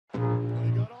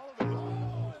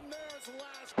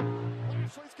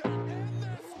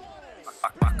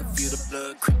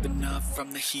blood creeping up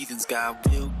from the heathens. Got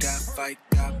will, got fight,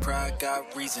 got pride,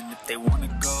 got reason. If they wanna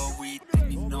go eat,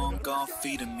 then you know I'm gon'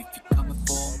 feed them. If you're coming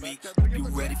for me, hope you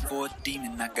ready for a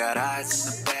demon. I got eyes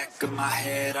in the back of my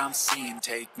head, I'm seeing.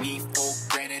 Take me for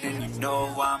granted and you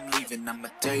know I'm leaving. I'ma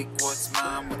take what's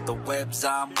mine with the webs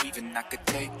I'm weaving. I could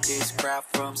take this crowd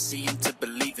from seeing to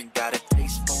believing. Got a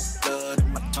taste for blood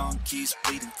and my tongue keeps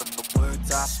bleeding from the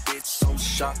words I spit. So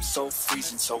sharp, so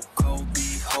freezing, so cold.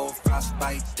 Behold,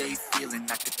 frostbite they feeling.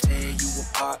 I could tear you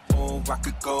apart or I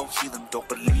could go heal them. Don't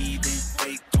believe in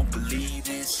fate, don't believe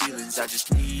in ceilings. I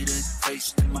just need a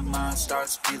taste and my mind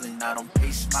starts feeling. I don't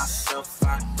pace myself,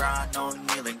 I grind on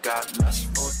kneeling. Got lust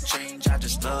for change, I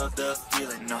just love the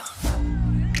feeling.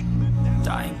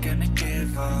 I ain't gonna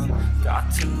give up.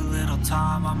 Got too little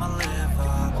time, I'ma live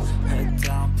up. Head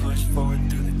down, push forward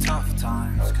through the tough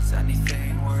times. Cause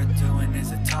anything worth doing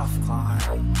is a tough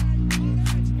climb.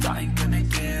 I ain't gonna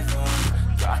give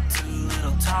up. Got too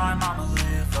little time, I'ma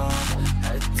live up.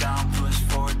 Head down, push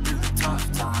forward through the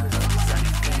tough times. Cause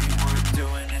anything worth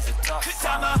doing is a tough climb. Cause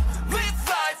I'ma live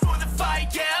life for the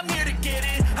fight, yeah, I'm here to get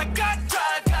it. I got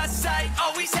drive, got sight,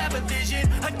 always have a vision.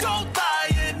 I go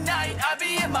by at night, I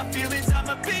be in my feelings.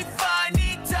 I'ma be fine,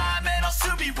 need time, and I'll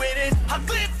soon be winning. I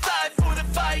live life for the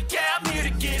fight, yeah, I'm here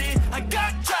to get it. I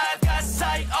got drive, got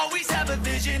sight, always have a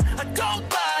vision. I go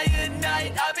by at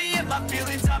night, I be in my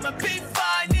feelings. I'ma be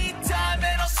fine, need time,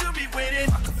 and I'll soon be winning.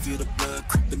 I can feel the blood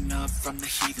creeping up from the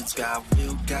heathens. Got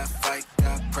will, got fight,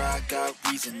 got pride, got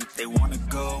reason. If they wanna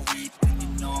go eat, then you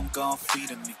know I'm gon' feed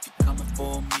them. If you're coming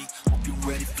for me, hope you're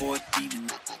ready for a demon.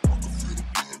 I can feel the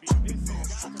blood creeping up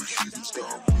from the heathens.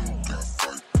 Got will, got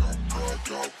fight, got pride,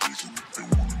 got reason. If they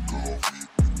wanna go eat,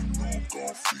 then you know I'm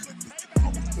gon' feed them. If you're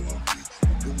coming for me,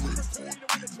 hope you're ready for a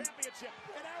demon.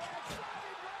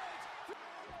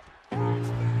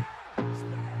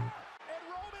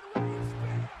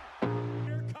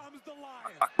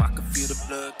 I can feel the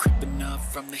blood creeping up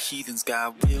from the heathens.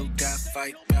 Got will, got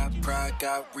fight, got pride,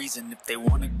 got reason. If they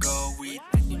wanna go eat,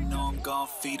 then you know I'm gon'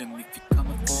 feed them. If you're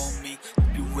coming for me,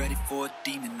 hope you're ready for a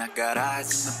demon. I got eyes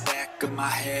in the back of my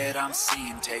head, I'm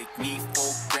seeing. Take me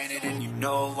for granted and you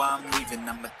know I'm leaving.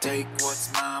 I'ma take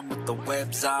what's mine with the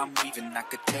webs I'm weaving. I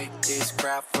could take this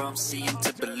crowd from seeing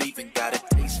to believing. Got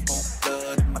a taste for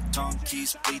blood and my tongue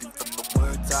keeps bleeding from the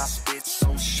words I spit.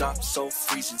 So sharp, so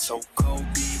freezing, so cold.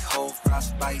 Behold,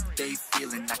 frostbite they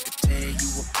feeling. I could tear you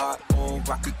apart or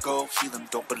I could go heal them.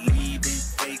 Don't believe in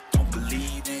fate, don't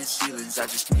believe in ceilings. I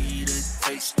just need a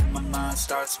taste and my mind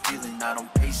starts feeling. I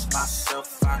don't pace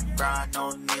myself, I grind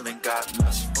on kneeling. Got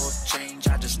lust for change,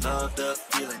 I just love the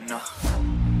feeling.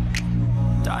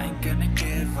 I ain't gonna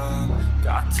give up.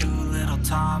 Got too little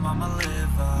time, I'ma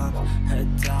live up.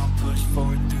 Head down, push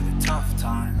forward through the tough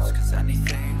times. Cause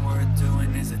anything worth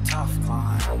doing is a tough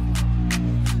climb.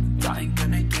 I ain't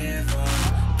gonna give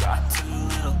up. Got too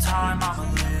little time, I'ma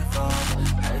live up.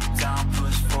 Head down,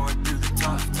 push forward through the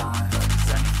tough times.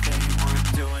 Cause anything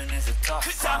worth doing is a tough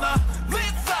climb. Cause I'ma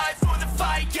live life for the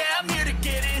fight, yeah, I'm here to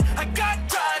get it. I got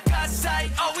drive, got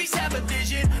sight, always have a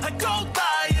vision. I go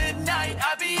by at night,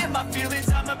 I be in my feelings.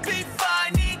 I'ma be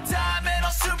fine, need time, and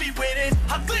I'll soon be winning.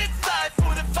 I live life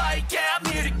for the fight, yeah, I'm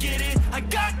here to get it. I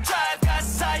got drive, got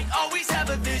sight, always have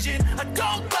a vision. I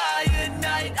go by at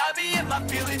night, I be in my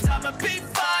feelings. I'ma be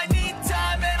fine, need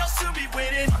time, and I'll soon be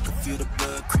winning. I can feel the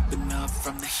blood creeping up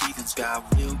from the heathens.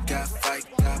 Got will, got fight,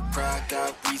 got pride,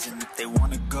 got reason. If they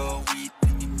wanna go eat,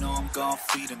 then you know I'm gon'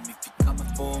 feed them. If you're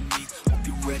coming for me, hope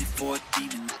you're ready for a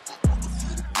demon. I can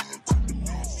feel the blood creeping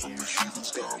up from the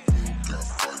heathens. Got will, got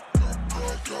fight, got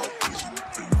pride, got reason. If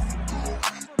they wanna go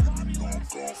eat, then you know I'm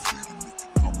gon' feed them. If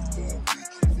you're coming for me,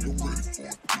 hope you're ready for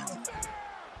a demon.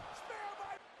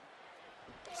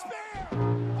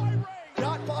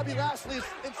 Not Bobby Lashley's.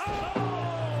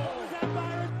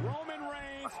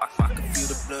 I can feel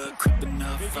the blood creeping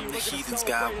up from the heathens.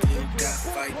 Got will, got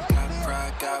fight, got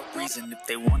pride, got reason. If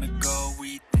they wanna go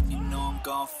eat, then you know I'm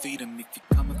gon' feed them. If you're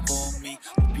coming for me,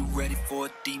 hope you're ready for a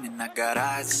demon. I got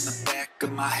eyes in the back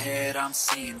of my head, I'm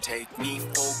seeing. Take me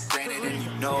for granted and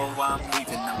you know I'm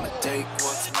leaving. I'ma take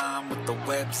what's mine with the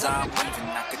webs I'm weaving.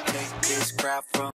 I could take this crowd from